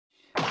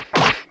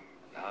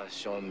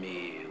Show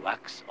me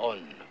wax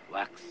on,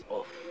 wax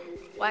off.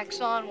 Wax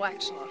on,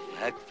 wax off.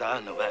 Wax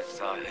on,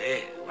 wax off.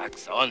 Hey,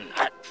 wax on,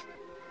 hot.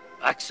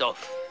 Wax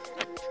off.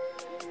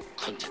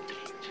 Concentrate.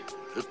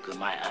 Look at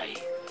my eye.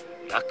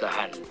 Lock a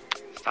hand.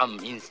 Thumb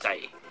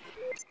inside.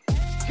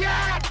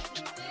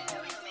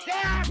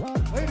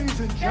 Ladies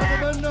and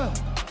gentlemen,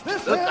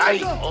 this Look,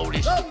 is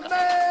holy the shit.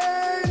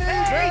 main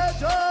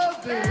event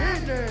of the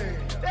evening.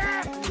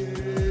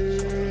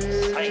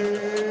 It's time!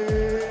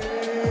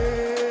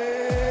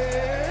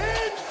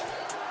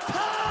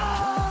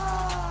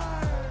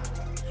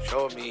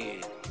 Show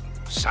me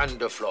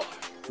sand floor.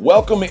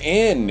 Welcome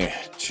in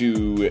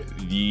to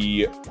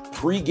the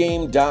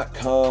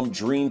pregame.com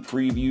dream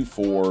preview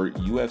for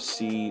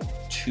UFC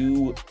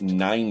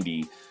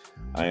 290.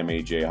 I am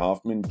AJ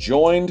Hoffman,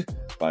 joined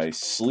by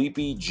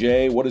Sleepy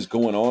J. What is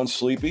going on,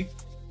 Sleepy?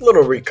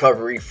 Little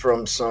recovery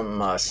from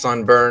some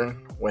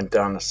sunburn. Went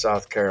down to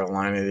South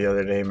Carolina the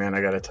other day, man.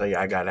 I got to tell you,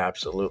 I got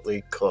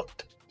absolutely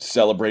cooked.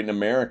 Celebrating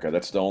America.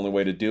 That's the only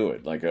way to do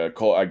it. Like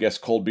I guess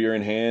cold beer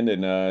in hand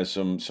and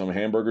some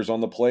hamburgers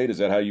on the plate. Is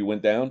that how you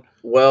went down?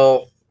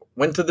 Well,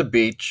 went to the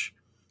beach.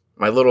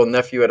 My little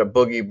nephew had a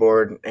boogie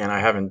board, and I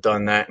haven't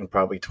done that in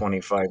probably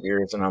 25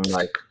 years. And I'm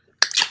like,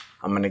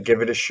 I'm going to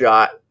give it a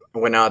shot. I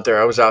went out there.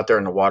 I was out there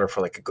in the water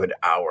for like a good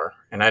hour,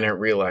 and I didn't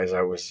realize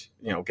I was,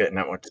 getting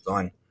that much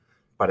sun.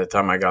 By the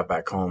time I got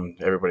back home,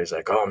 everybody's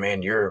like, "Oh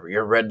man,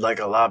 you're red like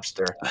a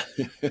lobster."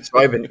 So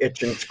I've been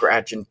itching,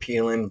 scratching,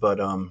 peeling, but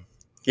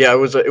yeah, it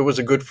was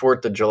a good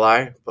 4th of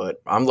July.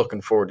 But I'm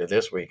looking forward to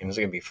this week, and it's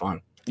gonna be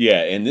fun.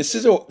 Yeah, and this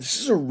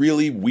is a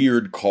really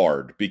weird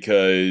card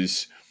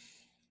because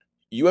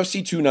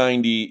UFC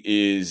 290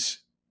 is,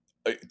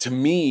 to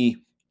me,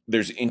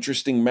 there's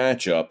interesting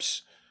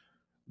matchups,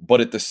 but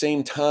at the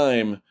same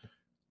time,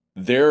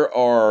 there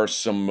are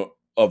some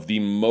of the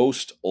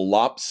most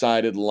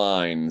lopsided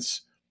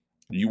lines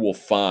you will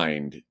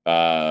find.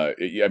 I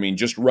mean,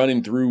 just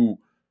running through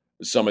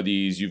some of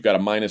these, you've got a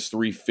minus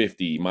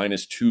 350,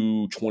 minus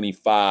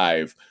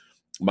 225,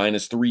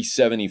 minus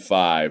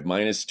 375,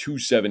 minus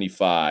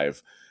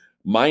 275,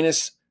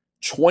 minus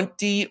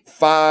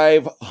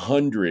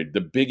 2,500,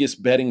 the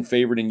biggest betting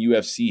favorite in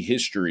UFC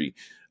history,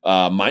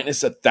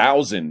 minus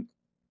 1,000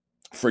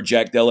 for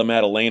Jack Della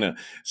Maddalena.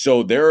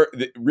 So they're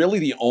really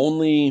the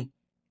only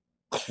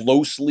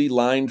closely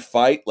lined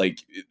fight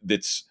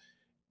that's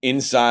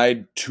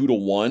inside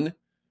 2-1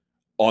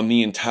 on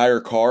the entire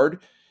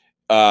card.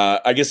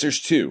 I guess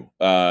there's two.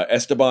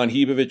 Esteban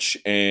Hebovich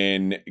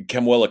and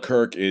Kemuela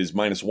Kirk is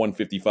minus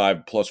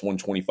 155, plus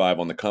 125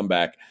 on the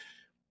comeback.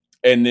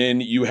 And then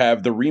you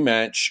have the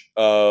rematch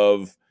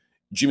of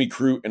Jimmy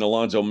Crute and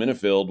Alonzo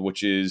Minifield,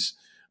 which is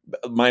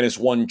minus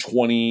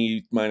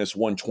 120, minus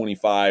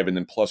 125, and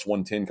then plus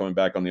 110 coming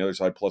back on the other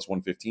side, plus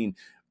 115.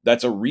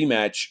 That's a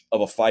rematch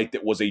of a fight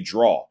that was a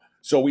draw.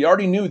 So we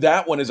already knew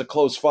that one is a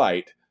close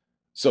fight.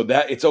 So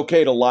that it's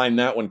okay to line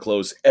that one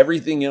close.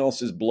 Everything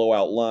else is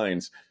blowout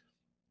lines.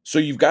 So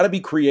you've got to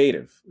be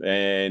creative,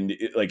 and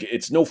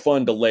it's no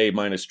fun to lay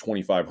minus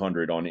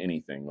 2,500 on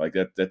anything like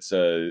that. That's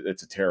a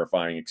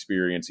terrifying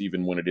experience,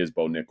 even when it is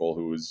Bo Nickel,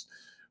 who is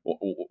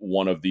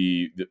one of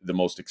the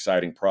most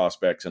exciting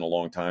prospects in a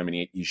long time,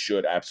 and he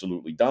should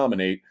absolutely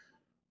dominate.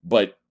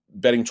 But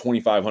betting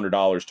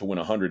 $2,500 to win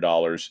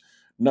 $100,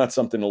 not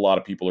something a lot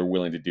of people are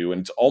willing to do,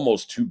 and it's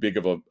almost too big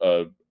of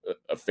a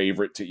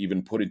favorite to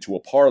even put into a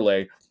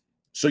parlay.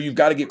 So you've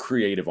got to get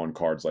creative on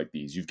cards like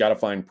these. You've got to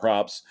find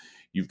props.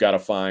 You've got to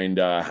find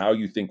how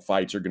you think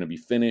fights are going to be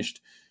finished.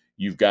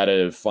 You've got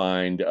to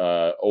find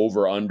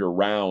over under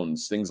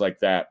rounds, things like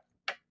that.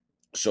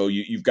 So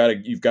you've got to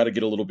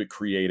get a little bit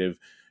creative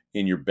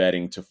in your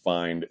betting to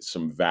find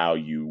some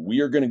value.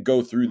 We are going to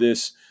go through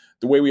this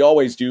the way we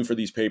always do for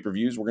these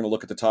pay-per-views. We're going to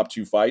look at the top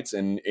two fights,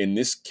 and in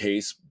this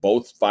case,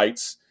 both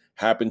fights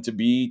happen to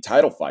be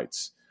title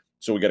fights.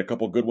 So we got a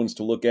couple good ones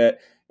to look at,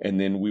 and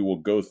then we will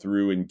go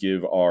through and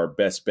give our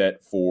best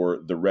bet for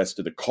the rest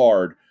of the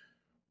card.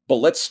 But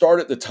let's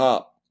start at the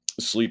top,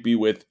 Sleepy,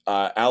 with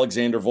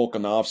Alexander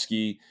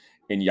Volkanovski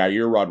and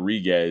Yair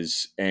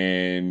Rodriguez.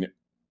 And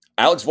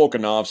Alex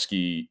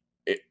Volkanovski,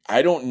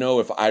 I don't know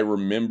if I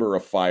remember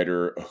a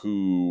fighter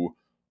who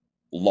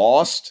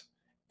lost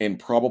and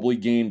probably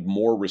gained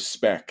more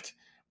respect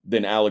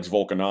than Alex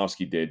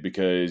Volkanovski did,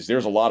 because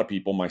there's a lot of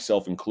people,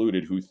 myself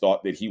included, who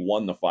thought that he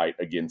won the fight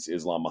against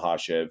Islam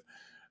Makhachev,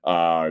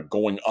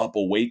 going up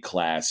a weight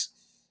class.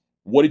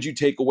 What did you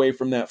take away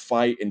from that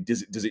fight, and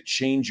does it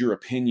change your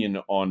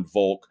opinion on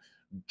Volk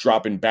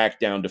dropping back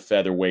down to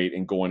featherweight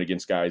and going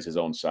against guys his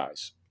own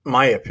size?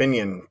 My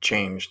opinion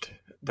changed.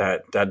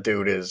 That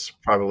dude is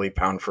probably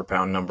pound for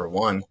pound number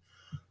one.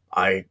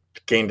 I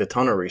gained a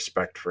ton of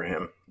respect for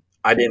him.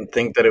 I didn't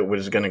think that it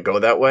was going to go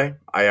that way.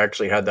 I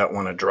actually had that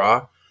one a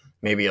draw,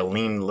 maybe a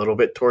lean little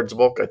bit towards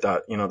Volk. I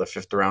thought, the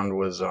 5th round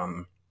was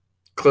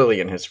clearly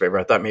in his favor.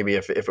 I thought maybe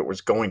if it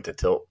was going to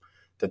tilt,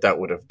 that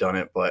would have done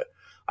it. But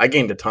I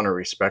gained a ton of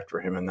respect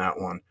for him in that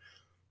one.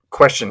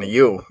 Question to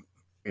you,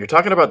 You're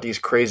talking about these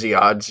crazy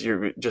odds.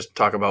 You just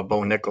talk about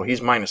Bo Nickel.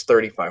 He's minus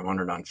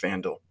 3,500 on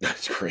FanDuel.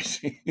 That's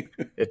crazy.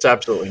 It's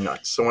absolutely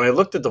nuts. So when I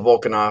looked at the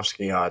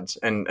Volkanovski odds,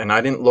 and I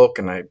didn't look,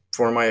 and I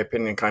formed my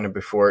opinion kind of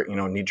before,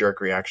 knee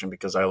jerk reaction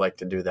because I like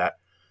to do that.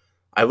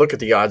 I look at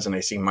the odds and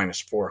I see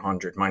minus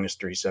 400, minus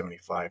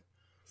 375.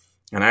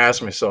 And I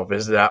ask myself,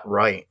 is that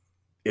right?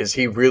 Is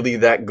he really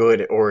that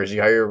good, or is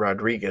Yair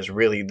Rodriguez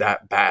really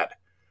that bad?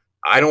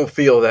 I don't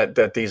feel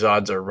that these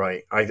odds are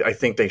right. I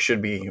think they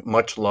should be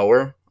much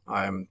lower.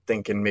 I'm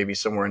thinking maybe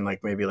somewhere in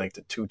maybe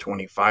the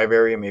 225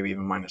 area, maybe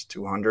even minus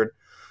 200.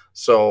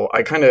 So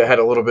I kind of had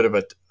a little bit of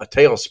a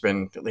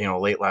tailspin,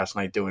 late last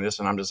night doing this,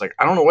 and I'm just like,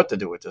 I don't know what to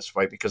do with this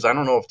fight because I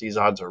don't know if these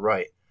odds are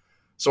right.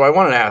 So I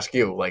wanted to ask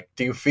you,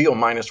 do you feel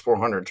minus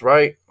 400 is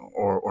right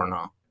or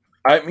not?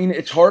 I mean,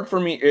 it's hard for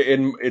me,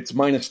 and it's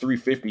minus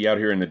 350 out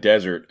here in the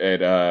desert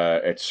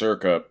at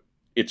Circa.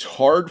 It's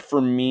hard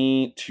for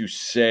me to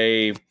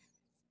say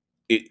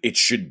it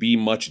should be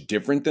much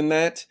different than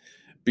that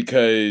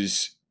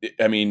because,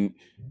 I mean,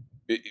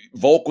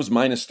 Volk was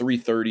minus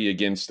 330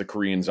 against the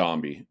Korean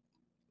Zombie.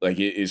 Like,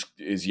 is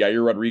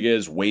Yair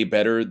Rodriguez way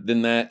better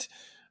than that?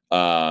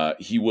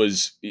 He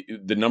was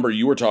the number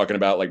you were talking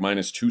about, like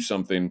minus two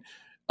something.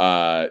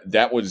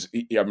 That was,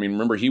 I mean,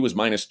 remember he was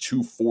minus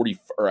 240,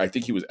 or I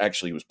think he was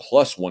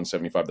plus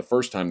 175 the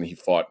first time that he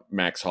fought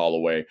Max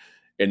Holloway.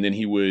 And then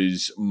he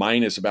was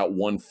minus about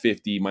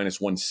 150,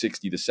 minus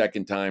 160 the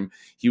second time.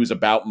 He was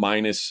about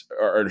minus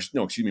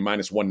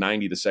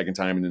 190 the second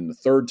time. And then the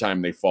third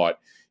time they fought,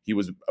 he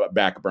was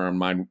back around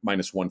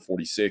minus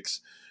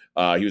 146.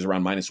 He was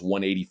around minus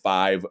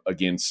 185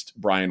 against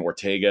Brian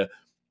Ortega.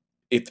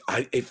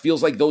 It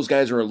feels like those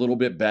guys are a little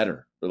bit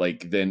better,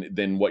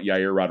 than what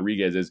Yair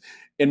Rodriguez is,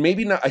 and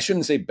maybe not. I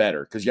shouldn't say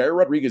better because Yair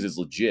Rodriguez is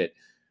legit,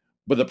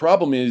 but the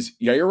problem is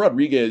Yair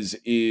Rodriguez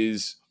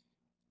is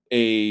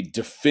a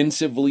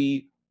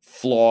defensively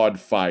flawed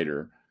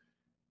fighter,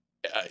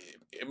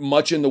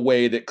 much in the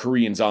way that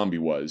Korean Zombie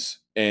was,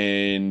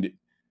 and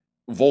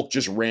Volk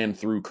just ran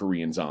through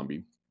Korean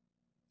Zombie.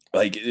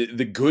 Like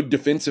the good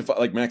defensive,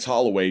 like Max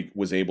Holloway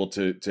was able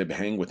to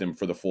hang with him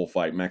for the full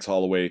fight. Max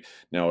Holloway,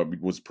 now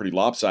it was pretty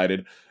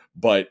lopsided,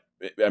 but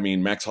I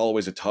mean, Max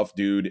Holloway's a tough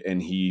dude,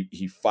 and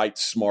he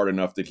fights smart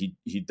enough that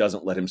he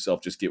doesn't let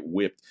himself just get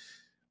whipped.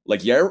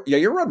 Like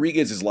Yair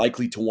Rodriguez is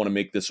likely to want to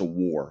make this a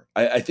war.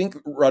 I think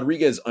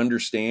Rodriguez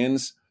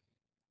understands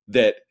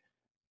that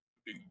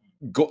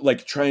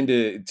trying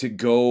to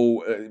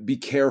go be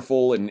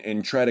careful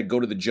and try to go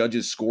to the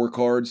judges'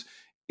 scorecards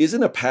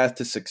isn't a path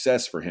to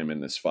success for him in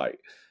this fight.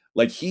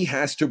 Like, he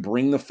has to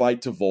bring the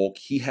fight to Volk.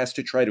 He has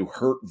to try to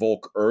hurt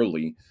Volk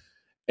early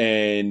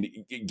and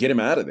get him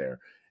out of there.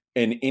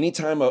 And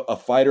anytime a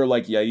fighter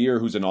like Yair,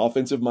 who's an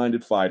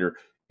offensive-minded fighter,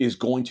 is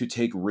going to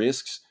take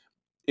risks,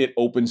 it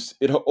opens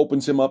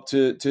him up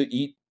to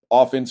eat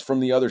offense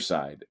from the other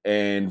side.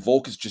 And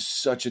Volk is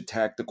just such a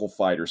tactical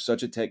fighter,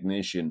 such a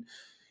technician.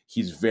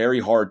 He's very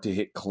hard to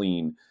hit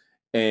clean.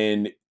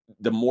 And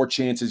the more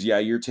chances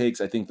Yair takes,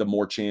 I think the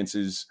more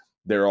chances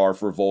there are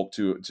for Volk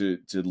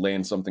to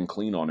land something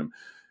clean on him.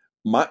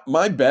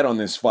 My bet on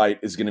this fight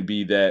is going to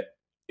be that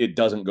it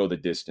doesn't go the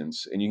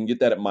distance, and you can get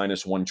that at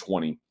minus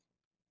 120.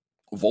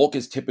 Volk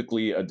is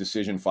typically a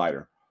decision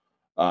fighter.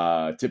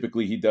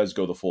 Typically, he does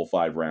go the full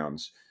 5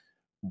 rounds.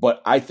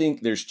 But I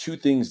think there's two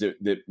things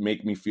that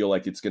make me feel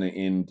like it's going to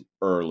end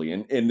early,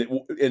 and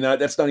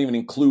that's not even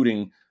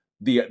including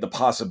the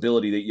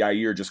possibility that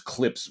Yair just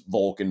clips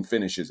Volk and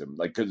finishes him.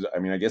 Because I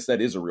mean, I guess that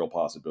is a real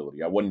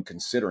possibility. I wasn't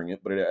considering it,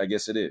 but I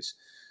guess it is.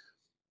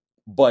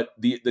 But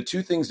the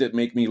two things that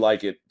make me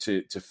like it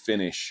to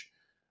finish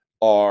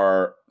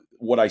are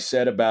what I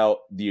said about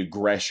the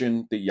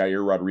aggression that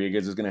Yair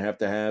Rodriguez is going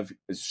to have.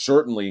 Is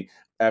certainly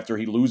after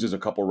he loses a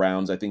couple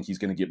rounds, I think he's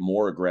going to get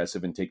more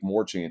aggressive and take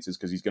more chances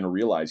because he's going to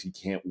realize he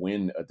can't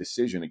win a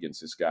decision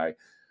against this guy.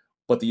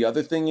 But the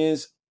other thing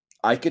is,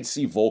 I could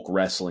see Volk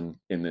wrestling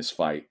in this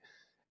fight.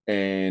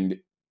 And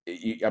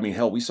I mean,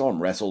 hell, we saw him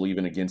wrestle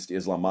even against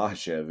Islam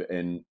Makhachev.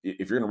 And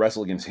if you're going to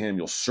wrestle against him,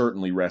 you'll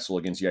certainly wrestle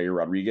against Yair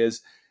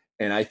Rodriguez.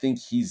 And I think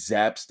he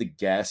zaps the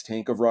gas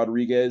tank of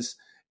Rodriguez.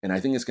 And I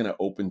think it's going to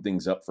open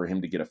things up for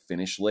him to get a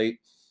finish late.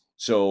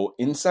 So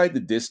inside the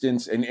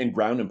distance and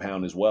ground and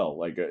pound as well.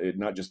 Like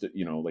not just,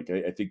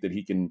 I think that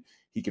he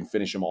can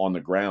finish him on the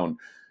ground.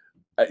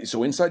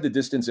 So inside the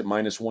distance at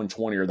minus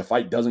 120, or the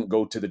fight doesn't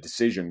go to the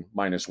decision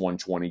minus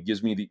 120,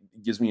 gives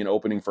me an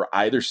opening for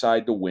either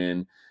side to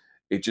win.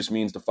 It just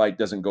means the fight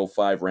doesn't go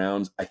 5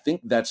 rounds. I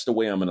think that's the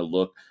way I'm going to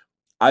look.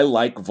 I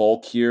like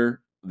Volk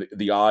here.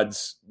 The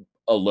odds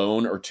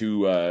alone are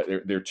too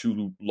they're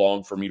too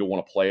long for me to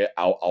want to play it.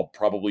 I'll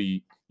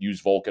probably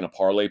use Volk in a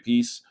parlay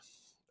piece.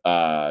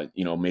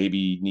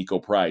 Maybe Nico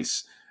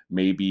Price,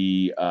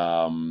 maybe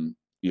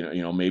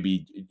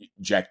maybe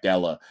Jack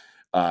Della.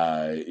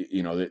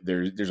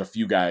 There's a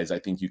few guys I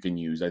think you can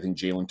use. I think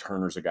Jalen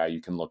Turner's a guy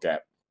you can look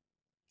at,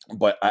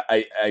 but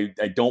I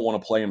don't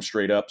want to play him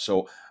straight up.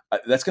 So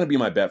that's going to be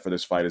my bet for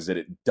this fight, is that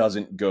it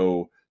doesn't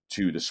go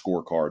to the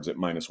scorecards at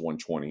minus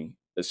 120.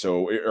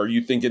 So are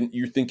you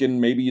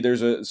thinking maybe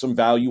there's some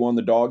value on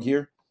the dog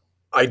here?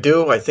 I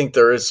do. I think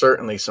there is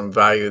certainly some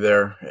value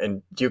there.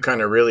 And you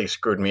kind of really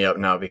screwed me up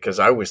now because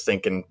I was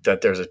thinking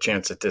that there's a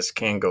chance that this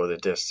can go the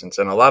distance.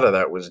 And a lot of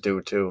that was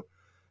due to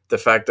the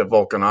fact that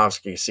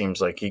Volkanovski seems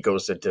like he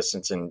goes the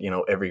distance in,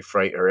 every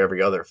fight or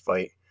every other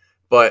fight.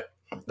 But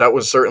that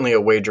was certainly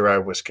a wager I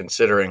was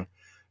considering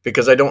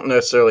because I don't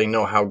necessarily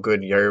know how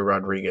good Yair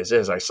Rodriguez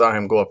is. I saw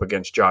him go up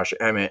against Josh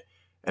Emmett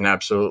and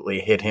absolutely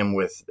hit him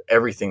with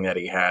everything that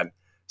he had.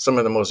 Some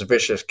of the most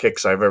vicious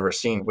kicks I've ever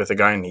seen with a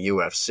guy in the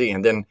UFC.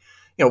 And then,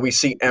 we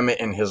see Emmett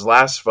in his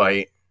last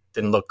fight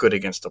didn't look good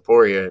against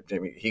Topuria. I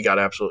mean, he got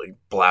absolutely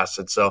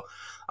blasted. So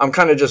I'm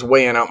kind of just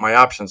weighing out my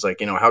options. Like,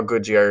 how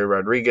good's Yair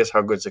Rodriguez?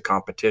 How good's the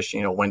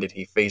competition? When did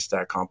he face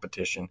that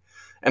competition?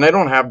 And I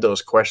don't have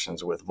those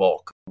questions with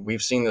Volk.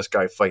 We've seen this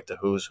guy fight the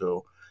who's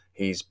who.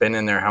 He's been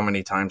in there how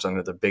many times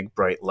under the big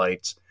bright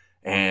lights.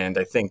 And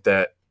I think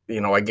that,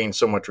 I gained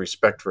so much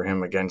respect for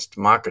him against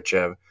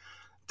Makhachev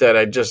that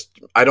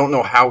I don't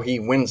know how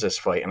he wins this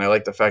fight. And I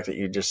like the fact that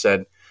you just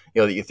said,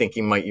 that you think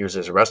he might use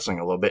his wrestling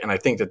a little bit. And I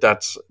think that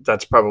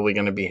that's probably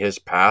going to be his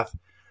path.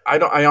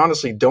 I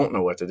honestly don't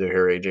know what to do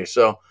here, AJ.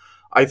 So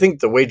I think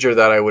the wager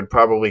that I would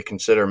probably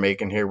consider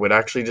making here would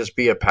actually just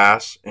be a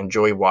pass.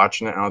 Enjoy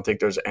watching it. I don't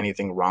think there's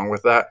anything wrong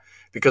with that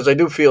because I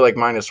do feel like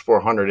minus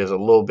 400 is a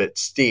little bit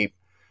steep.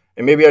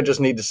 And maybe I just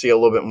need to see a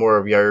little bit more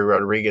of Yair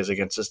Rodriguez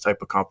against this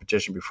type of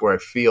competition before I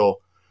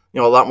feel a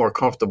lot more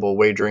comfortable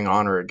wagering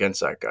on or against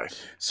that guy.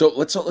 So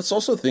let's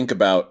also think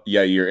about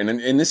Yair,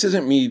 and this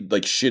isn't me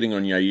like shitting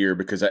on Yair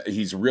because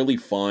he's really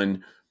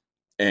fun,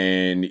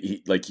 and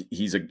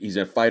he's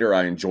a fighter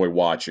I enjoy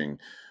watching.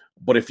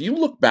 But if you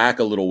look back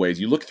a little ways,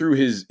 you look through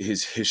his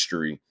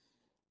history,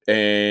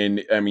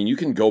 and I mean you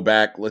can go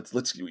back.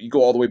 You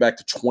go all the way back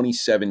to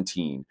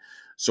 2017.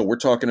 So we're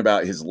talking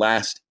about his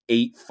last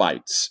 8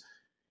 fights.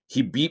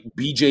 He beat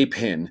BJ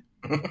Penn,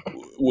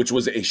 which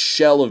was a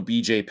shell of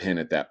BJ Penn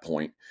at that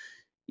point.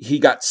 He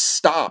got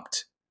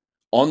stopped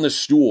on the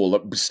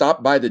stool,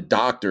 stopped by the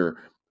doctor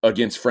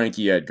against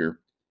Frankie Edgar.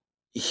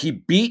 He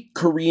beat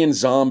Korean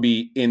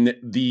Zombie in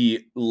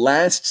the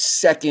last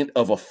second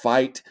of a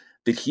fight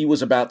that he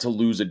was about to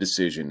lose a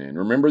decision in.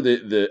 Remember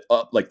the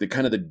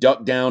kind of the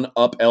duck down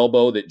up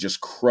elbow that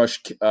just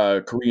crushed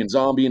Korean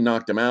Zombie and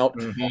knocked him out?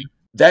 Mm-hmm.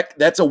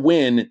 That's a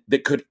win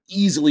that could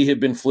easily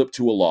have been flipped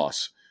to a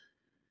loss.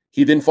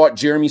 He then fought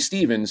Jeremy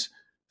Stevens.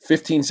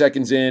 15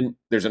 seconds in,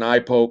 there's an eye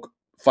poke.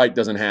 Fight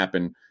doesn't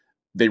happen.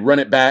 They run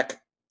it back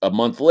a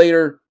month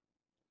later.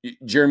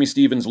 Jeremy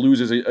Stevens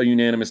loses a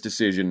unanimous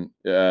decision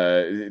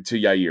to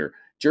Yair.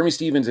 Jeremy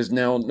Stevens is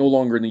now no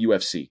longer in the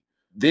UFC.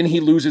 Then he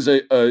loses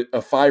a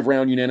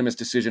 5-round unanimous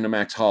decision to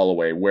Max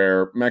Holloway,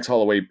 where Max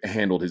Holloway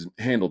handled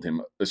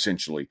him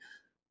essentially.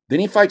 Then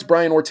he fights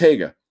Brian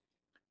Ortega,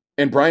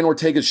 and Brian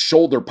Ortega's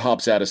shoulder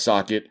pops out of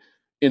socket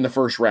in the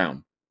first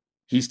round.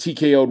 He's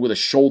TKO'd with a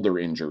shoulder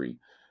injury.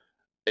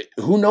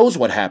 Who knows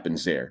what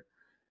happens there?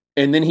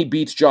 And then he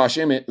beats Josh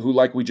Emmett, who,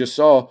 like we just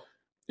saw,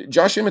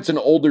 Josh Emmett's an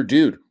older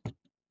dude.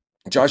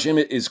 Josh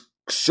Emmett is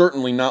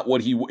certainly not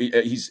what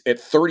he's at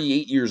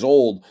 38 years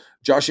old.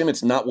 Josh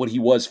Emmett's not what he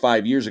was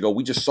 5 years ago.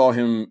 We just saw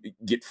him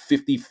get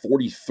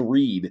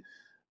 50-43'd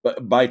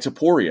by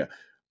Topuria.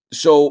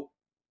 So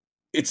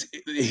it's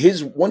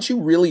once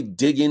you really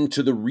dig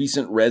into the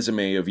recent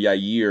resume of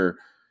Yair,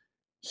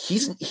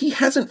 he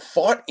hasn't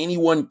fought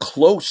anyone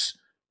close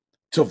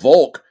to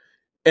Volk.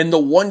 And the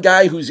one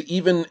guy who's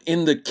even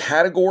in the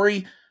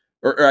category,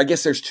 or I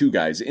guess there's 2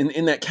 guys,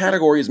 in that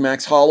category is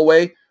Max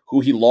Holloway, who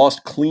he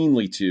lost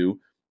cleanly to,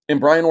 and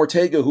Brian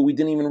Ortega, who we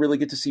didn't even really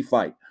get to see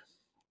fight.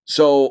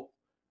 So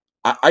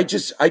I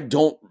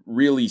don't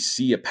really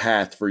see a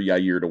path for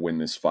Yair to win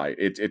this fight.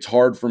 It's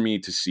hard for me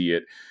to see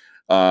it.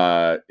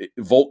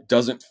 Volk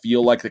doesn't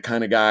feel like the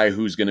kind of guy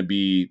who's going to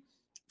be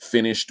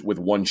finished with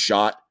one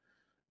shot.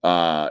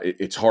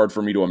 It's hard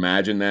for me to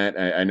imagine that.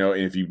 I know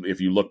if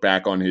you look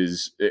back on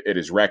his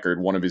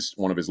record, one of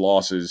his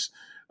losses,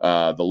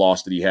 the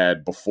loss that he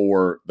had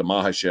before the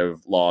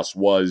Makhachev loss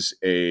was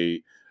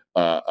a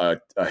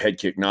head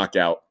kick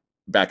knockout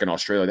back in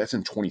Australia. That's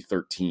in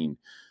 2013.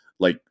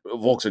 Like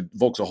Volk's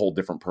a whole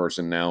different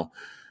person now.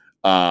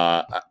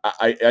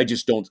 I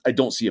just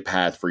don't see a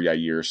path for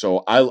Yair.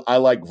 So I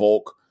like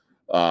Volk.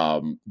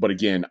 But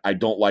again, I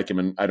don't like him,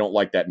 and I don't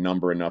like that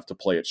number enough to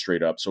play it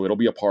straight up. So it'll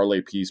be a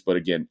parlay piece. But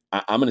again,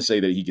 I'm going to say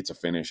that he gets a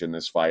finish in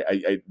this fight.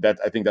 I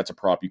think that's a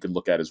prop you could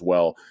look at as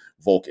well.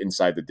 Volk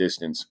inside the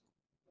distance.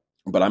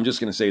 But I'm just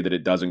going to say that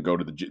it doesn't go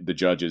to the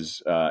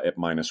judges at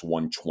minus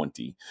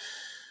 120.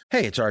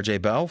 Hey, it's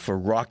RJ Bell for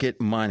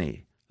Rocket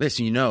Money.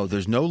 Listen,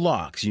 there's no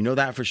locks. You know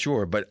that for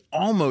sure. But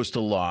almost a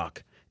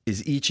lock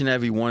is each and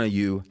every one of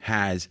you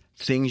has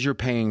things you're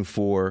paying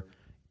for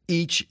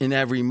each and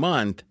every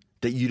month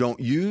that you don't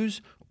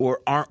use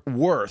or aren't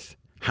worth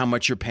how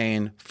much you're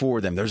paying for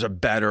them. There's a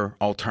better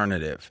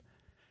alternative.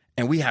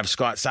 And we have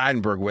Scott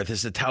Seidenberg with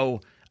us to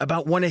tell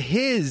about one of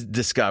his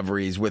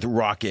discoveries with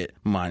Rocket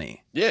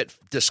Money. Yeah, it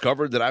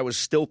discovered that I was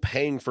still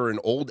paying for an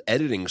old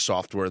editing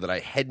software that I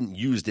hadn't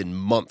used in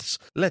months.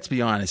 Let's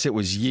be honest, it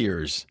was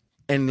years.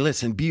 And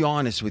listen, be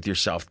honest with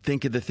yourself.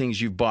 Think of the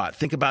things you've bought.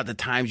 Think about the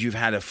times you've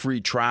had a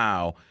free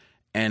trial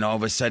and all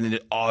of a sudden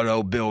it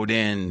auto-billed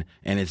in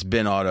and it's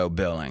been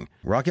auto-billing.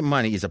 Rocket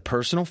Money is a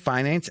personal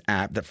finance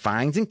app that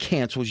finds and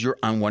cancels your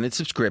unwanted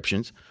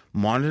subscriptions,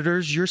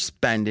 monitors your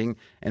spending,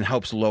 and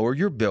helps lower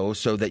your bills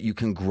so that you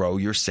can grow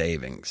your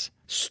savings.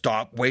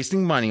 Stop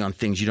wasting money on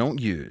things you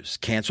don't use.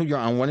 Cancel your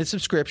unwanted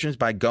subscriptions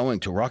by going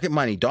to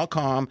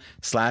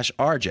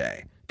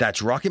rocketmoney.com/RJ.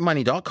 That's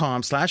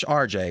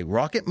rocketmoney.com/RJ.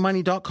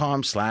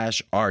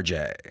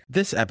 rocketmoney.com/RJ.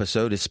 This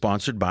episode is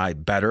sponsored by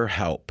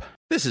BetterHelp.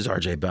 This is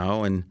RJ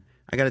Bell, and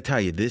I got to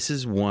tell you, this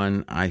is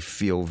one I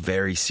feel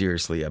very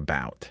seriously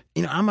about.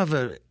 You know, I'm of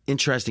an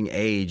interesting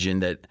age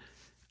in that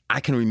I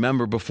can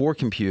remember before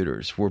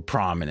computers were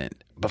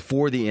prominent,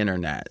 before the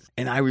internet.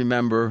 And I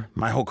remember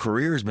my whole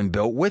career has been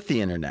built with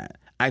the internet.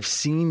 I've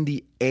seen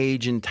the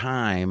age and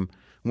time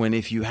when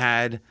if you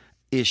had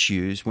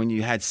issues, when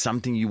you had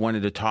something you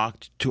wanted to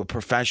talk to a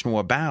professional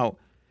about,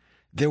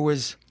 there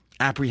was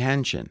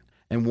apprehension.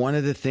 And one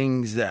of the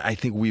things that I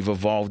think we've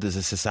evolved as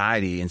a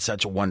society in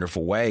such a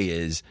wonderful way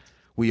is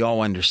we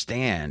all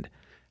understand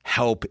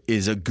help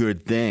is a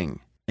good thing.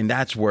 And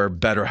that's where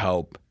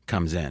BetterHelp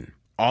comes in.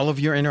 All of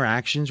your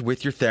interactions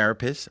with your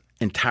therapist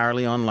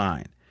entirely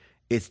online.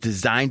 It's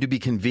designed to be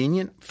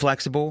convenient,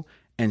 flexible,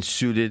 and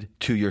suited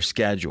to your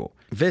schedule.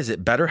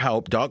 Visit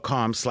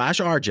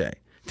betterhelp.com/RJ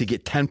to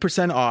get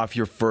 10% off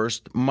your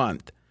first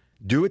month.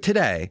 Do it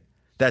today.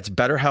 That's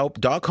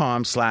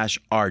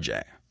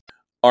betterhelp.com/RJ.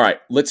 All right,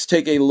 let's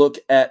take a look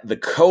at the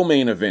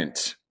co-main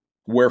event,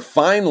 where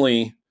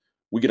finally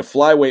we get a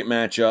flyweight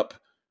matchup.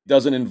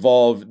 Doesn't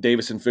involve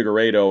Davison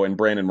Figueiredo and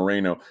Brandon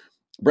Moreno.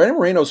 Brandon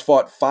Moreno's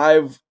fought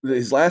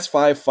his last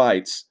 5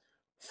 fights,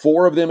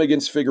 4 of them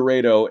against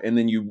Figueiredo, and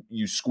then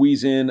you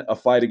squeeze in a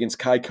fight against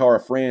Kai Kara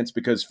France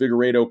because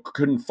Figueiredo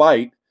couldn't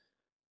fight,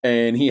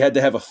 and he had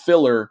to have a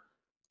filler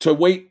to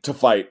wait to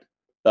fight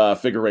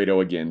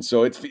Figueiredo again.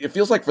 So it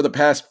feels like for the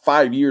past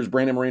 5 years,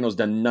 Brandon Moreno's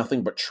done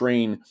nothing but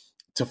train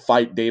to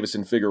fight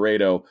Davison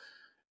Figueiredo,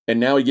 and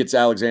now he gets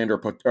Alexandre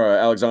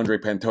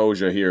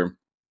Pantoja here.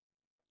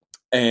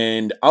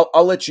 And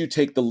I'll let you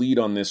take the lead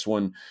on this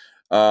one.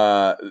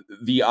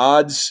 The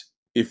odds,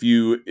 if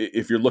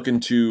you're looking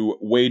to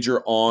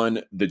wager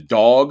on the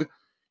dog,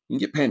 you can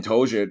get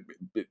Pantoja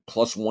at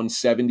plus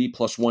 170,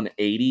 plus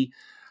 180.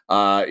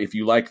 If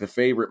you like the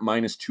favorite,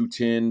 minus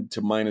 210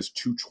 to minus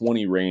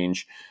 220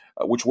 range.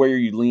 Which way are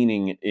you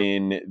leaning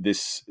in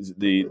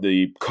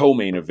the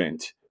co-main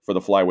event for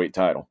the flyweight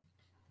title?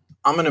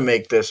 I'm going to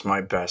make this my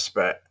best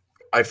bet.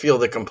 I feel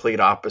the complete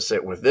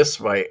opposite with this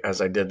fight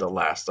as I did the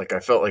last. Like, I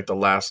felt like the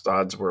last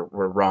odds were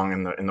wrong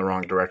in the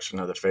wrong direction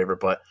of the favorite,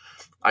 but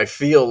I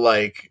feel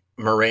like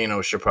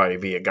Moreno should probably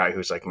be a guy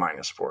who's like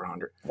minus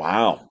 400.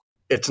 Wow.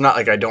 It's not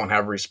like I don't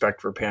have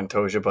respect for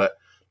Pantoja, but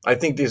I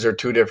think these are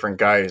 2 different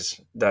guys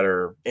that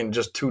are in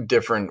just 2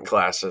 different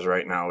classes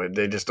right now.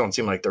 They just don't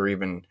seem like they're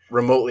even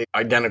remotely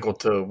identical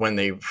to when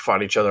they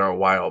fought each other a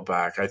while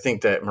back. I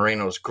think that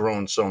Moreno's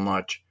grown so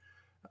much.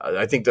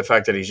 I think the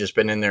fact that he's just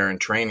been in there and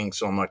training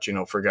so much,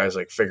 for guys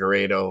like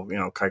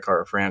Figueiredo, Kai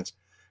Kara France,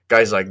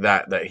 guys like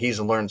that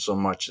he's learned so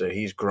much, that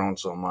he's grown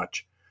so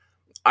much.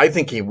 I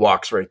think he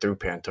walks right through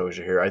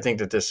Pantoja here. I think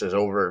that this is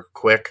over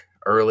quick,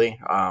 early.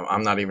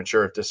 I'm not even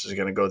sure if this is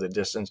going to go the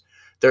distance.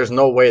 There's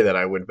no way that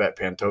I would bet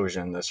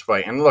Pantoja in this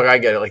fight. And look, I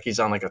get it. Like, he's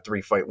on like a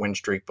 3-fight win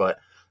streak, but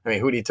I mean,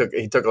 who he took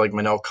like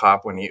Manel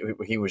Kopp when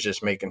he was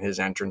just making his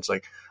entrance.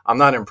 Like, I'm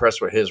not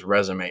impressed with his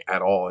resume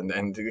at all.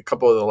 And a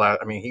couple of the last,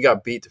 I mean, he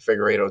got beat to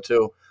Figueiredo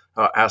too.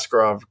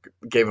 Askarov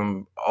gave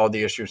him all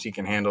the issues he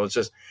can handle. It's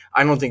just,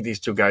 I don't think these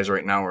 2 guys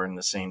right now are in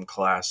the same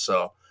class.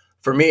 So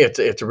for me,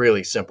 it's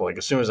really simple. Like,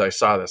 as soon as I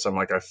saw this, I'm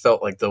like, I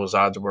felt like those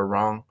odds were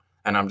wrong,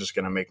 and I'm just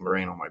going to make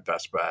Moreno my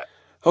best bet.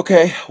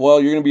 Okay,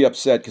 well, you're going to be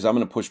upset because I'm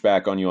going to push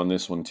back on you on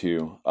this one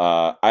too.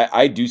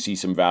 I do see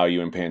some value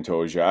in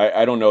Pantoja.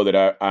 I don't know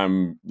that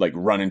I'm like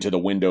running to the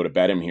window to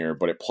bet him here,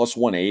 but at plus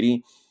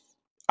 180,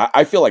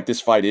 I feel like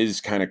this fight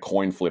is kind of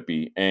coin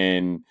flippy.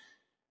 And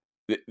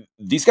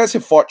these guys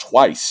have fought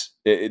twice.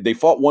 They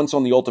fought once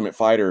on The Ultimate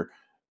Fighter,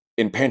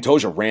 and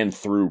Pantoja ran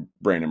through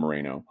Brandon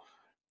Moreno.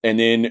 And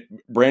then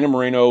Brandon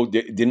Moreno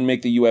didn't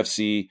make the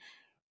UFC.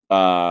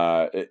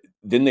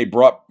 Then they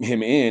brought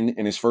him in,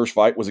 and his first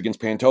fight was against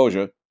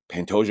Pantoja.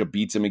 Pantoja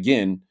beats him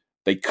again.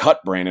 They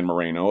cut Brandon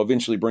Moreno,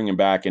 eventually bring him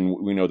back, and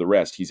we know the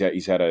rest. He's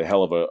had a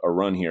hell of a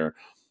run here.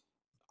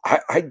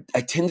 I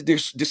tend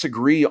to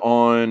disagree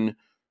on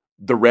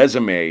the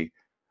resume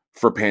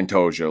for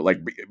Pantoja. Like,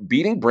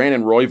 beating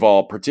Brandon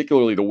Royval,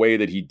 particularly the way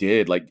that he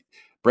did. Like,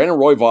 Brandon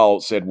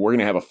Royval said, "We're going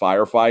to have a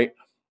firefight,"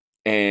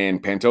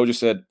 and Pantoja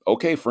said,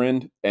 "Okay,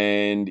 friend,"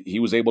 and he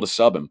was able to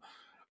sub him.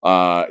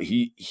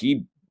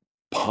 He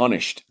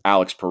punished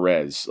Alex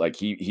Perez. Like,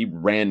 he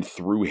ran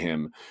through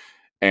him.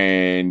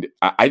 And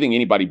I think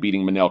anybody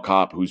beating Manel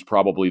Kopp, who's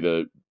probably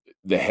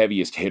the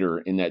heaviest hitter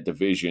in that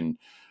division,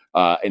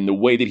 and the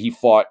way that he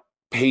fought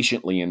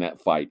patiently in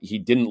that fight. He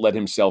didn't let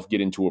himself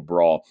get into a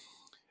brawl.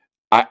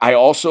 I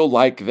also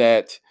like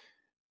that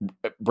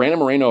Brandon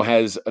Moreno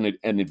has an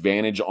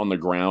advantage on the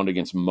ground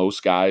against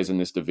most guys in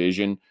this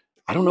division.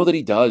 I don't know that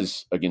he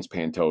does against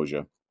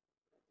Pantoja.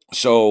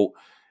 So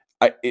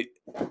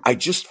I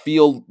just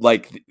feel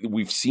like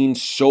we've seen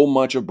so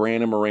much of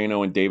Brandon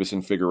Moreno and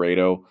Davison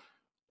Figueiredo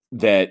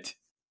that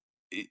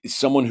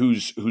someone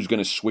who's going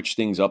to switch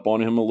things up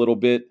on him a little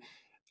bit,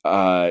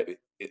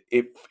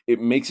 it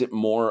makes it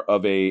more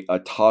of a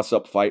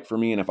toss-up fight for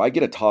me. And if I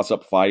get a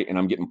toss-up fight and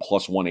I'm getting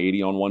plus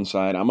 180 on one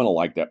side, I'm going to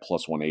like that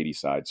plus 180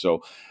 side.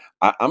 So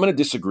I'm going to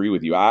disagree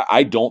with you.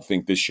 I don't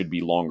think this should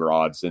be longer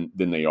odds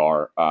than they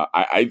are.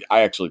 I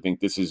actually think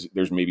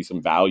there's maybe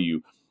some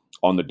value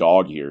on the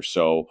dog here.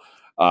 So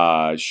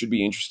it should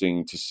be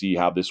interesting to see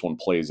how this one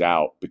plays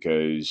out,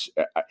 because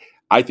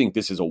I think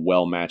this is a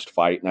well-matched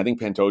fight, and I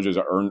think Pantoja's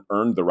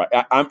earned the right.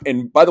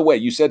 And by the way,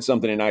 you said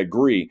something, and I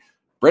agree.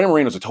 Brandon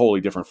Moreno's a totally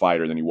different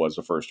fighter than he was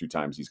the first two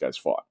times these guys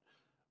fought.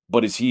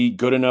 But is he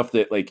good enough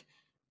that, like,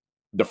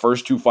 the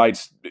first two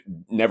fights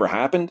never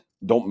happened,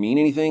 don't mean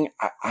anything?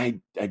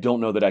 I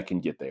don't know that I can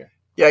get there.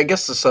 Yeah, I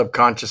guess the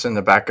subconscious in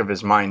the back of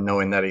his mind,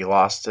 knowing that he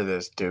lost to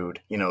this dude,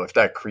 if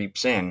that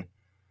creeps in,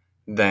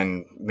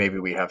 then maybe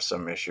we have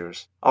some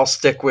issues. I'll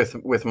stick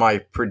with my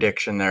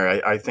prediction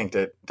there. I think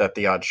that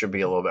the odds should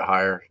be a little bit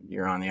higher.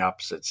 You're on the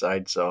opposite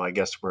side, so I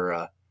guess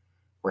we're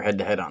head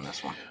to head on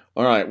this one.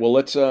 All right. Well,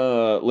 let's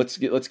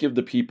give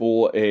the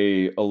people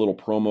a little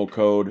promo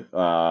code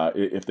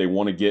if they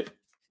want to get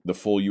the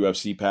full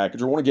UFC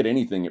package or want to get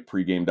anything at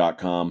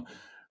pregame.com.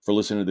 For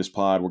listening to this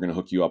pod, we're going to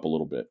hook you up a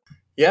little bit.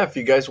 Yeah, if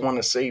you guys want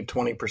to save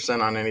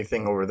 20% on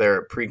anything over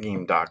there at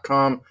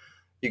pregame.com,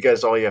 you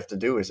guys, all you have to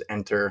do is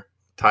enter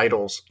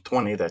Titles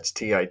 20, that's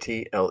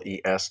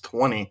TITLES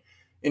 20,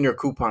 in your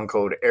coupon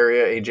code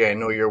area. AJ, I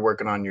know you're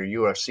working on your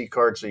UFC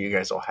card, so you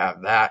guys will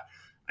have that.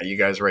 You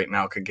guys right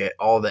now could get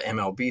all the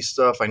MLB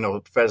stuff. I know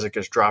Fezzik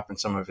is dropping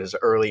some of his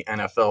early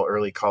NFL,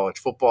 early college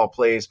football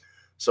plays,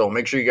 so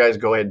make sure you guys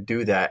go ahead and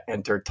do that.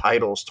 Enter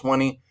Titles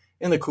 20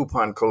 in the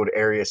coupon code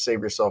area.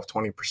 Save yourself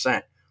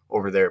 20%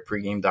 over there at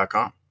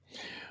pregame.com.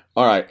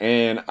 All right,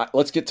 and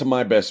let's get to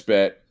my best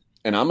bet.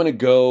 And I'm going to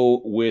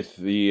go with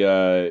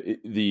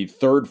the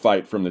third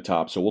fight from the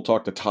top. So we'll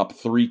talk the top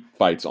three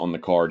fights on the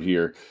card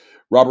here.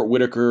 Robert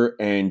Whittaker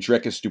and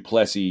Dricus du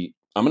Plessis.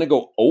 I'm going to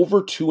go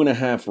over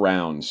 2.5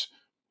 rounds.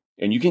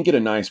 And you can get a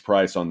nice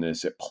price on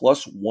this at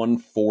plus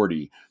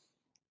 140.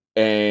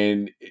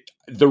 And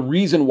the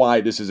reason why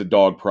this is a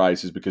dog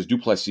price is because du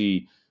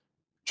Plessis,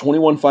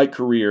 21-fight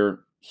career,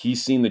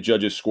 he's seen the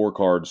judges'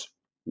 scorecards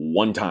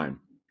one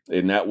time.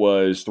 And that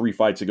was 3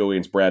 fights ago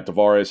against Brad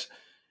Tavares.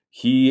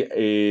 He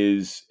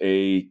is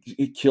a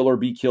kill or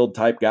be killed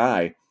type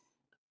guy,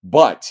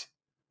 but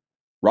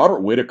Robert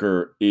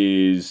Whittaker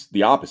is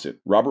the opposite.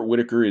 Robert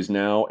Whittaker is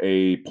now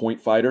a point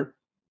fighter,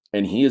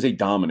 and he is a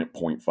dominant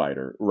point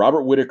fighter.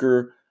 Robert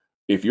Whittaker,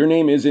 if your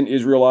name isn't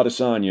Israel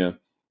Adesanya,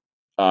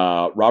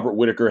 Robert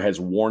Whittaker has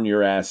worn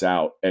your ass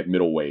out at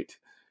middleweight.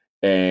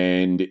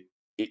 And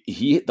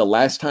the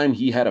last time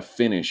he had a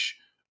finish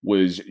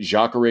was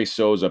Jacare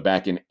Souza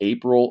back in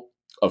April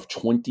of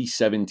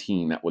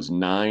 2017. That was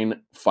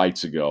 9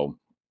 fights ago.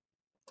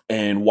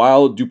 And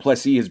while du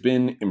Plessis has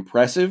been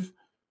impressive,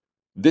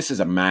 this is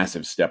a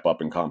massive step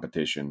up in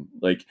competition.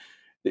 Like,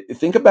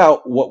 think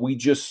about what we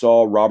just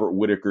saw Robert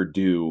Whittaker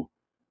do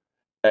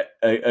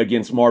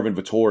against Marvin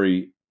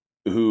Vettori,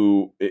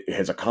 who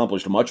has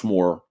accomplished much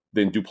more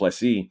than du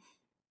Plessis.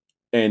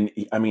 And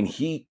I mean,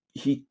 he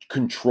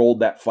controlled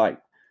that fight.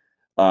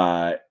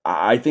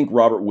 I think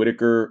Robert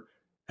Whittaker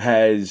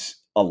has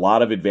a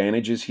lot of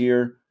advantages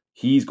here.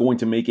 He's going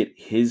to make it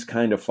his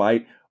kind of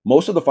fight.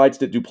 Most of the fights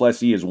that du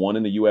Plessis has won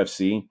in the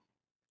UFC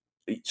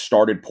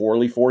started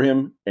poorly for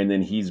him, and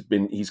then he's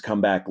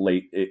come back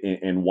late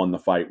and won the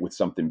fight with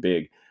something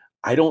big.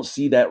 I don't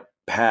see that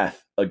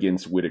path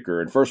against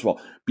Whittaker. And first of all,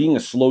 being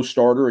a slow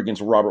starter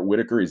against Robert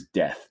Whittaker is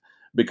death,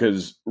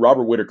 because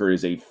Robert Whittaker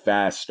is a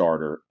fast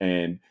starter,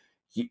 and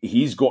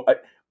he's going.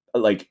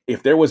 Like,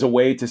 if there was a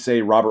way to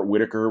say Robert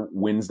Whittaker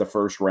wins the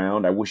first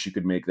round, I wish you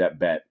could make that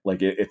bet.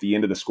 Like, at the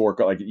end of the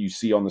scorecard, like you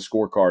see on the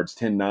scorecards,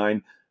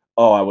 10-9.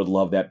 Oh, I would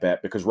love that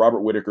bet, because Robert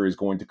Whittaker is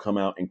going to come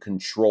out and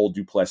control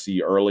du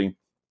Plessis early.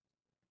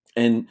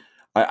 And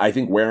I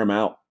think wear him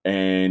out.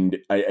 And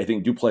I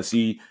think du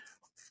Plessis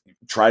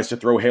tries to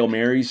throw Hail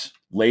Marys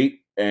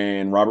late,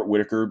 and Robert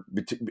Whittaker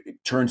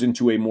turns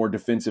into a more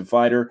defensive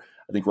fighter.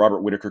 I think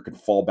Robert Whittaker could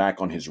fall back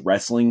on his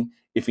wrestling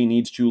if he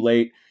needs to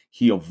late.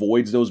 He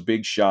avoids those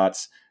big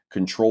shots,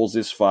 controls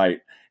this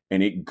fight,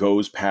 and it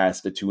goes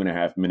past the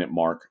 2.5-minute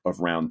mark of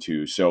round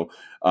 2. So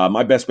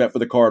my best bet for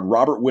the card,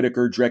 Robert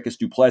Whittaker, Dricus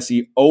du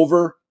Plessis,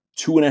 over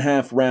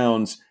 2.5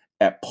 rounds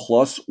at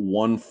plus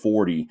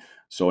 140.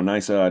 So a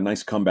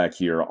nice comeback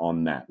here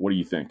on that. What do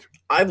you think?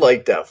 I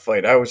like that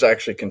fight. I was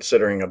actually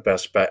considering a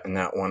best bet in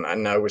that one,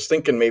 and I was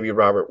thinking maybe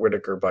Robert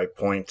Whittaker by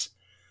points.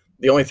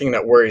 The only thing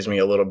that worries me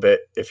a little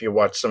bit, if you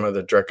watch some of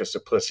the Dricus du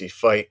Plessis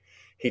fight,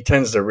 he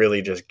tends to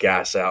really just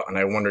gas out. And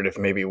I wondered if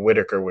maybe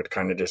Whitaker would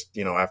kind of just,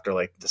 you know, after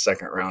like the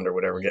second round or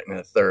whatever, getting in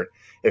the third,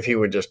 if he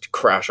would just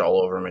crash all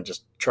over him and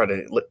just try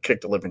to kick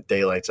the living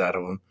daylights out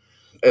of him.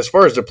 As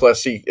far as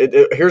Duplessis,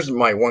 here's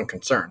my one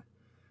concern.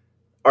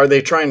 Are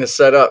they trying to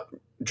set up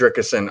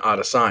Dricus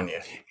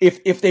Adesanya?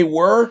 If they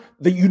were,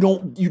 that you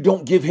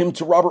don't give him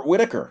to Robert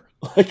Whitaker.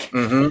 Like,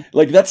 Mm-hmm.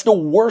 like that's the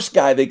worst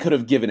guy they could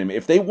have given him.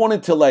 If they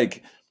wanted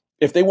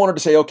to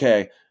say,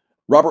 okay,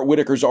 Robert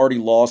Whitaker's already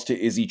lost to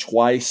Izzy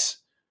twice,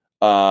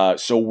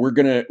 so we're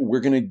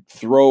gonna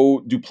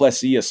throw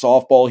Duplessis a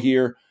softball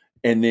here,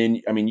 and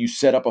then you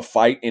set up a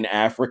fight in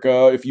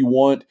Africa if you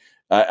want.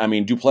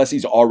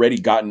 Duplessis already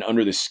gotten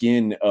under the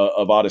skin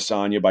of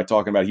Adesanya by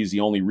talking about he's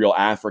the only real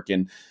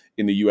African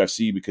in the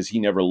UFC because he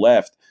never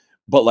left.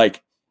 But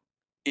like,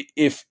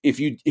 if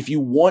you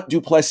want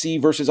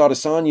Duplessis versus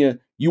Adesanya,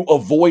 you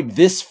avoid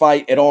this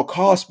fight at all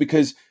costs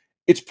because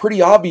it's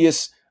pretty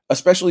obvious,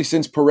 especially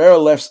since Pereira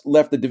left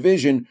the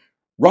division.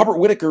 Robert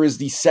Whitaker is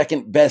the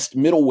second best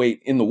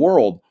middleweight in the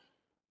world.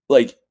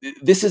 Like,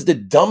 this is the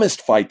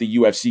dumbest fight the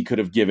UFC could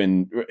have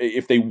given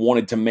if they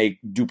wanted to make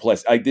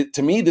Duplessis.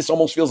 To me, this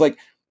almost feels like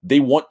they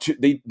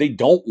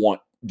don't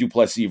want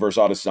Duplessis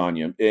versus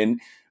Adesanya, and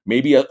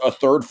maybe a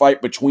third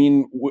fight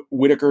between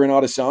Whitaker and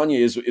Adesanya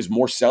is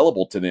more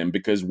sellable to them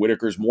because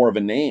Whitaker's more of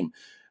a name.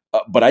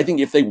 But I think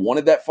if they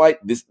wanted that fight,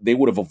 they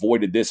would have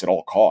avoided this at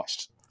all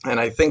costs. And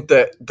I think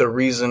that the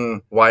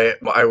reason why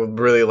I would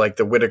really like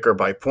the Whitaker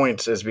by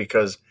points is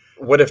because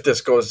what if this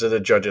goes to the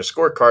judges'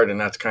 scorecard,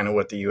 and that's kind of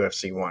what the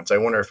UFC wants? I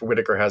wonder if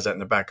Whitaker has that in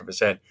the back of his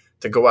head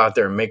to go out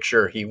there and make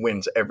sure he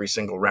wins every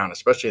single round,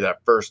 especially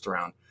that first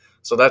round.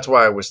 So that's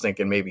why I was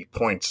thinking maybe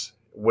points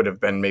would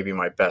have been maybe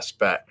my best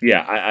bet.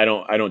 Yeah, I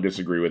don't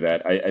disagree with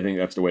that. I think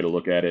that's the way to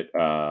look at it.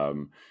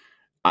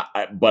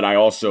 But I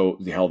also,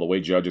 the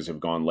way judges have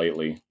gone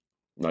lately,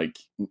 like,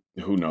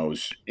 who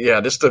knows? Yeah,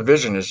 this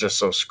division is just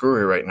so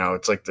screwy right now.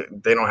 It's like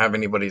they don't have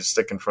anybody to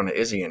stick in front of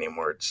Izzy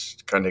anymore. It's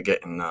kind of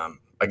getting,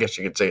 I guess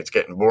you could say it's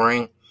getting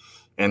boring,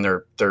 and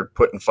they're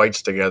putting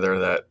fights together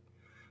that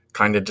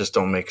kind of just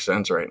don't make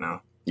sense right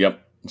now.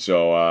 Yep.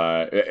 So,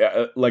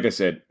 like I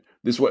said,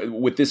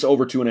 with this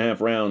over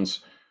 2.5 rounds,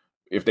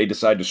 if they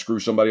decide to screw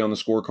somebody on the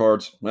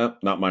scorecards, well,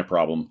 not my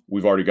problem.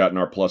 We've already gotten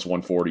our plus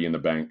 140 in the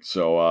bank.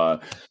 So I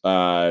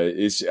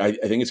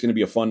think it's going to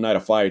be a fun night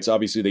of fights.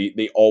 Obviously,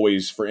 they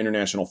always, for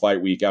International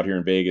Fight Week out here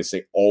in Vegas,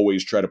 they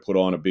always try to put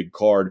on a big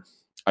card.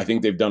 I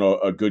think they've done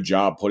a good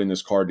job putting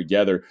this card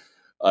together.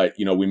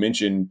 We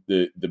mentioned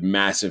the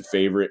massive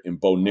favorite in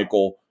Bo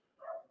Nickel.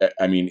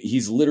 I mean,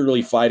 he's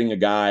literally fighting a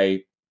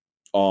guy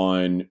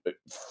on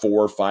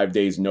 4 or 5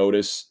 days'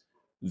 notice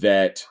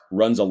that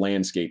runs a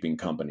landscaping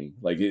company.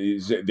 Like,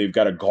 they've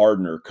got a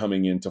gardener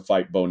coming in to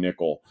fight Bo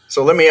Nickel.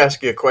 So let me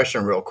ask you a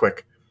question real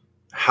quick.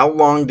 How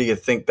long do you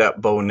think that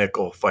Bo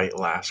Nickel fight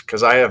lasts?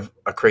 Because I have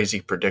a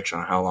crazy prediction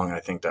on how long I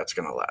think that's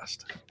going to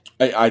last.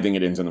 I think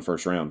it ends in the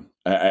first round.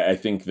 I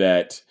think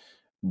that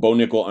Bo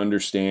Nickel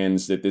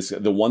understands that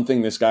the one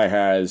thing this guy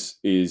has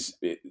is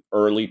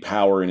early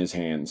power in his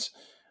hands.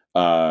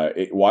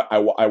 I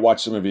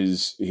watched some of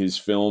his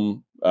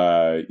film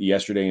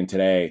yesterday and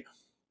today,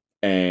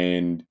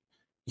 and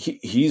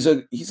he's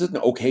an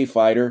okay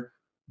fighter,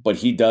 but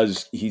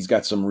he's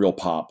got some real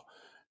pop.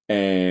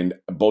 And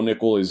Bo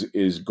Nickel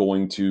is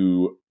going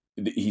to,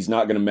 he's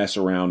not going to mess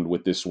around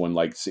with this one.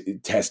 Like,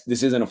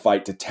 this isn't a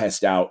fight to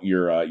test out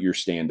your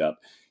stand up.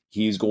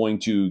 He's going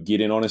to get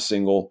in on a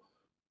single.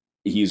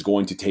 He's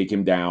going to take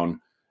him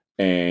down,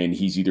 and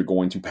he's either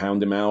going to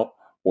pound him out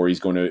or he's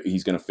going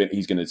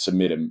to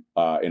submit him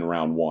in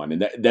round one.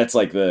 And that's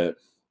like the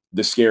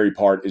scary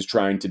part, is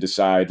trying to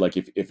decide, like,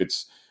 if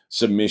it's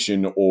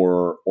submission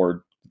or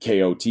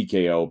KO,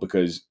 TKO,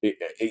 because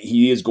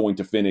he is going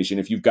to finish.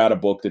 And if you've got a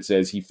book that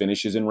says he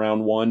finishes in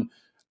round one,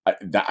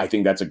 I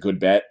think that's a good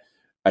bet.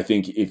 I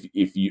think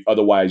if you,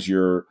 otherwise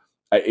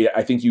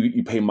I think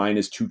you pay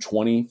minus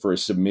 220 for a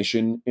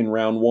submission in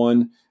round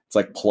one. It's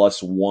like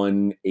plus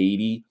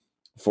 180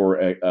 for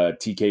a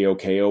TKO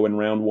KO in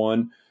round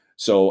one.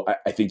 So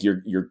I think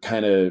you're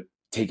kind of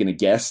taking a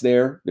guess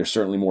there. There's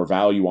certainly more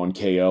value on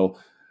KO.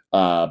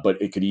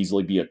 But it could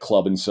easily be a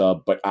club and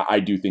sub. But I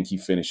do think he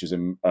finishes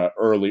him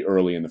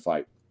early in the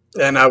fight.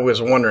 And I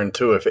was wondering,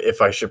 too,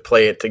 if I should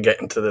play it to get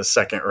into the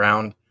second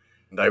round.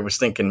 And I was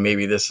thinking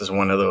maybe this is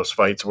one of those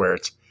fights where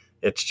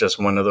it's just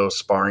one of those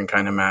sparring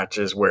kind of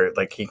matches where,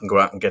 like, he can go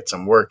out and get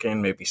some work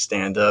in, maybe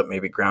stand up,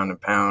 maybe ground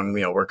and pound,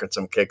 work at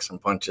some kicks and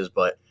punches.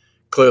 But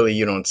clearly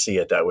you don't see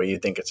it that way. You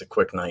think it's a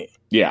quick night.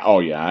 Yeah. Oh,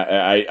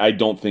 yeah. I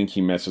don't think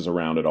he messes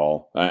around at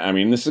all. I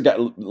mean, this is a guy.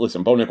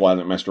 Listen, Bo Nickel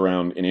hasn't messed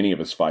around in any of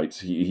his fights.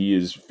 He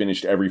has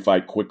finished every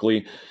fight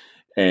quickly,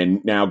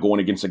 and now going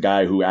against a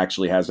guy who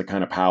actually has the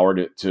kind of power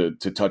to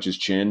touch his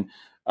chin,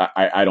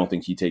 I don't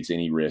think he takes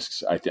any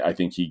risks. I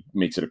think he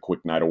makes it a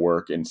quick night of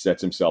work and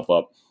sets himself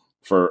up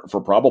for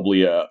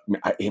probably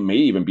it may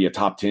even be a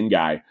top 10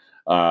 guy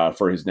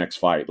for his next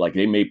fight. Like,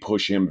 they may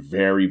push him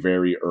very,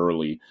 very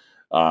early.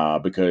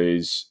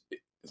 Because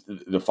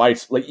the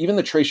fights, like even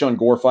the Trayshawn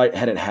Gore fight,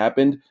 had it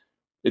happened,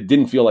 it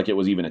didn't feel like it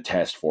was even a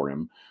test for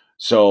him.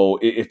 So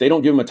if they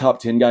don't give him a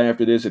top 10 guy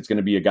after this, it's going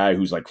to be a guy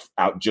who's like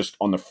out just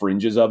on the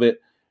fringes of it.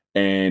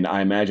 And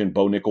I imagine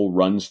Bo Nickel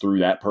runs through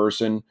that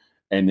person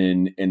and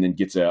then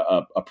gets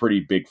a pretty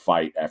big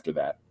fight after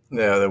that.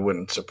 Yeah, that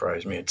wouldn't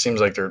surprise me. It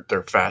seems like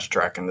they're fast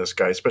tracking this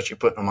guy, especially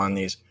putting him on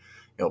these,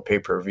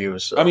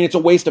 pay-per-views. So. I mean, it's a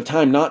waste of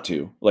time not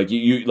to. Like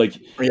you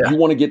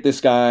want to get this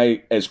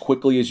guy as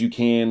quickly as you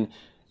can,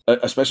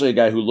 especially a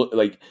guy who look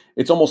like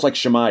it's almost like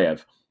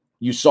Chimaev.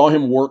 You saw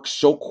him work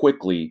so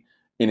quickly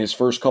in his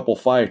first couple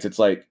fights. It's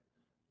like,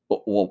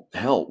 well,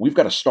 hell, we've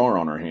got a star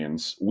on our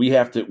hands. We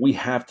have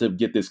to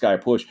get this guy a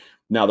push.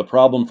 Now, the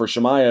problem for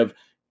Chimaev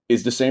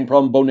is the same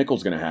problem Bo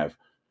Nickel's going to have.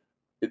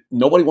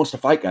 Nobody wants to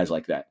fight guys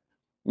like that.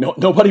 No,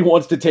 nobody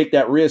wants to take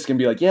that risk and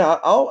be like, yeah,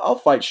 I'll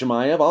fight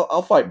Chimaev.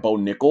 I'll fight Bo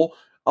Nickel.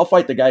 I'll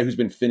fight the guy who's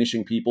been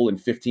finishing people in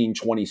 15,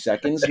 20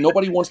 seconds. No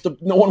one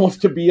wants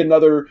to be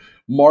another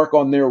mark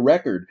on their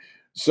record.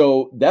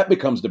 So that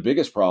becomes the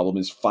biggest problem,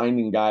 is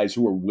finding guys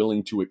who are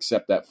willing to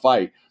accept that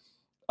fight.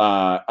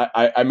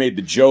 I made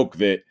the joke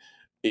that,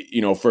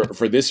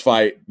 for this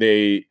fight,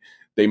 they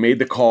made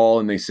the call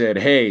and they said,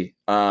 hey,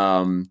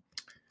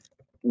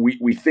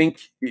 we think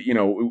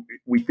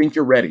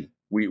you're ready.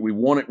 We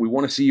want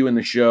to see you in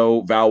the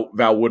show,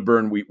 Val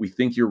Woodburn. We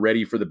think you're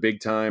ready for the big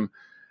time.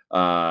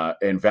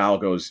 And Val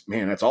goes,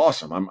 man, that's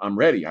awesome. I'm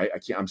ready.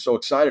 I'm so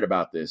excited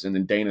about this. And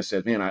then Dana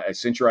said, man, I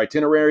sent your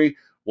itinerary.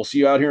 We'll see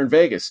you out here in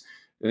Vegas.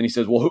 And then he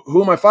says, well,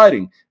 who am I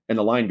fighting? And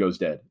the line goes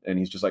dead. And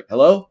he's just like,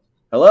 hello.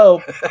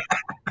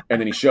 And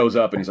then he shows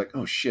up and he's like,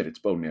 oh shit, it's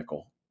Bo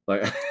Nickel.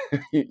 Like,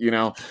 I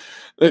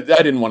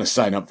didn't want to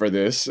sign up for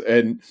this.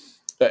 And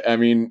I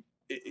mean,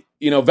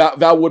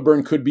 Val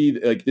Woodburn could be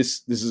like,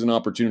 this is an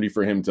opportunity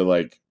for him to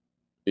like,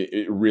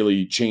 it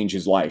really change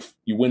his life.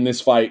 You win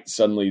this fight,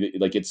 suddenly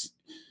like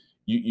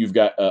you've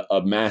got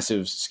a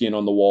massive skin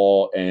on the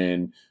wall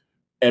and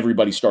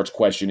everybody starts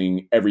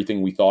questioning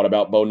everything we thought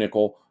about Bo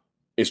Nickel.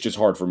 It's just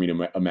hard for me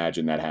to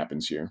imagine that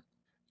happens here.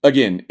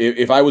 Again,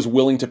 if I was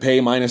willing to pay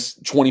minus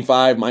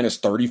 25, minus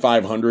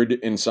 3,500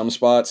 in some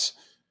spots,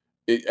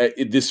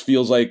 this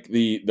feels like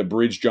the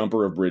bridge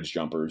jumper of bridge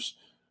jumpers.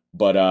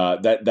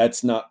 But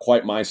that's not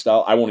quite my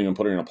style. I won't even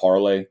put it in a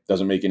parlay.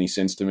 Doesn't make any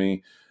sense to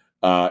me.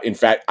 In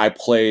fact, I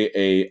play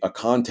a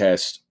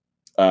contest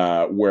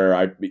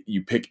where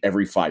you pick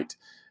every fight.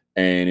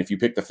 And if you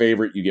pick the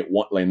favorite, you get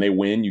one, and they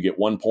win, you get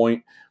 1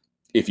 point.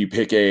 If you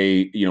pick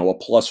a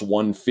plus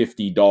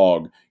 150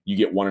 dog, you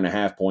get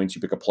 1.5 points.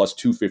 You pick a plus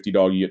 250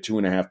 dog, you get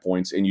 2.5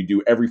 points. And you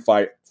do every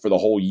fight for the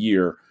whole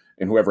year.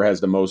 And whoever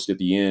has the most at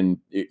the end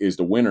is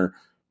the winner.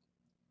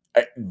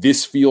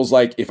 This feels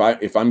like if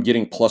I'm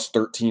getting plus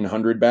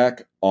 1,300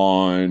 back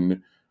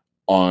on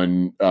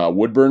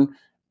Woodburn,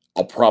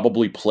 I'll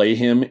probably play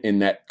him in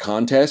that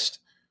contest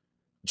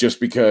just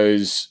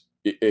because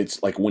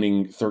it's like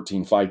winning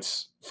 13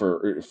 fights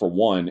for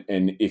one.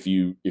 And if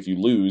you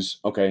lose,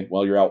 okay,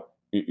 well, you're out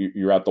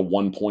the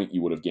 1 point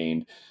you would have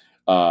gained.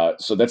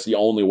 So that's the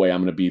only way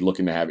I'm going to be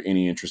looking to have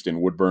any interest in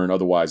Woodburn.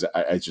 Otherwise,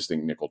 I just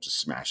think Nickel just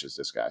smashes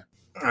this guy.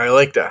 I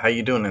like that. How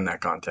you doing in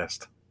that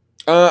contest?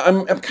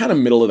 I'm kind of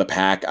middle of the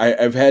pack.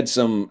 I've had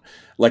some,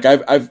 like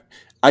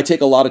I take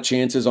a lot of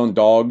chances on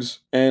dogs,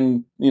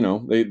 and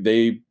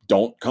they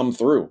don't come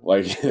through.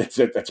 Like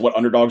that's what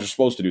underdogs are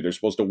supposed to do. They're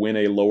supposed to win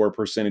a lower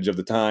percentage of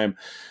the time.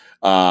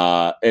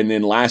 And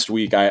then last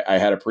week I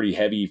had a pretty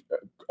heavy,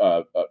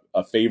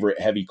 a favorite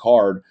heavy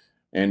card,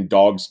 and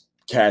dogs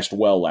cashed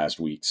well last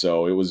week.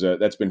 So it was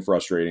that's been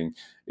frustrating,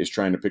 is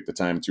trying to pick the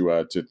time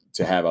to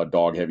have a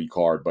dog heavy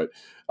card. But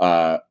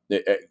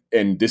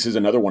and this is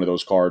another one of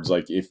those cards.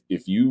 Like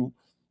if you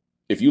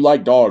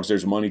like dogs,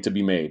 there's money to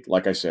be made,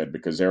 like I said,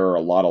 because there are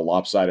a lot of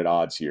lopsided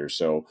odds here.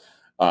 So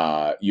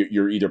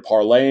you're either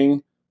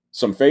parlaying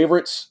some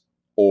favorites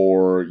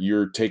or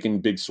you're taking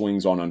big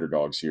swings on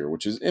underdogs here,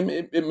 which is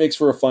it makes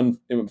for a fun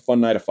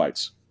night of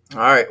fights. All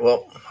right.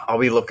 Well, I'll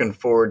be looking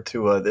forward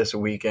to this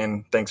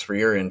weekend. Thanks for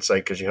your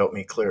insight, because you helped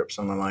me clear up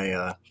some of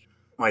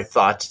my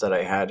thoughts that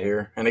I had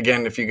here. And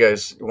again, if you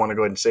guys want to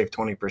go ahead and save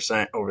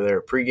 20% over there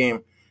at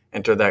pregame,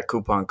 enter that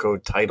coupon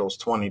code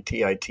TITLES20,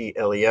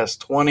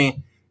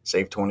 TITLES20.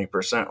 Save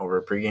 20%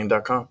 over at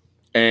pregame.com.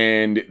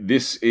 And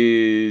this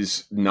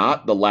is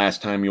not the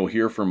last time you'll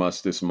hear from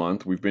us this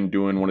month. We've been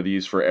doing one of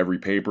these for every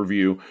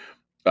pay-per-view.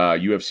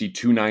 UFC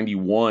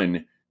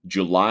 291,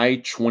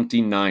 July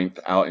 29th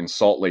out in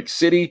Salt Lake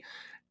City.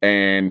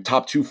 And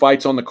top two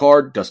fights on the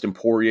card, Dustin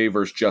Poirier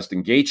versus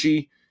Justin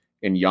Gaethje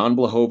and Jan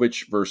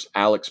Blachowicz versus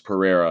Alex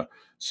Pereira.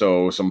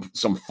 So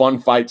some fun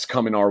fights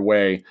coming our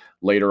way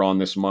later on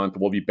this month.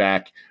 We'll be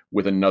back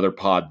with another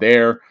pod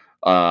there.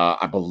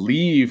 I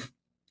believe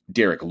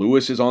Derek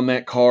Lewis is on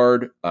that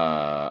card.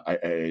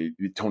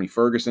 Tony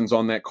Ferguson's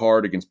on that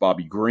card against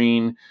Bobby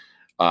Green.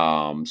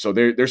 So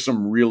there's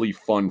some really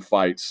fun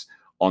fights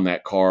on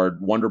that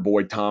card. Wonder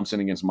Boy Thompson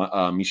against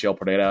Michel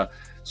Pereira.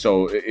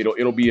 So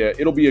it'll be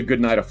a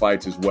good night of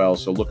fights as well.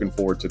 So looking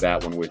forward to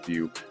that one with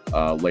you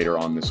later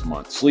on this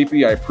month.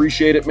 Sleepy, I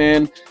appreciate it,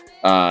 man.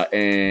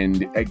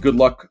 And good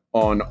luck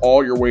on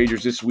all your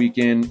wagers this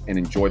weekend, and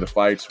enjoy the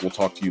fights. We'll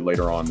talk to you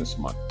later on this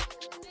month.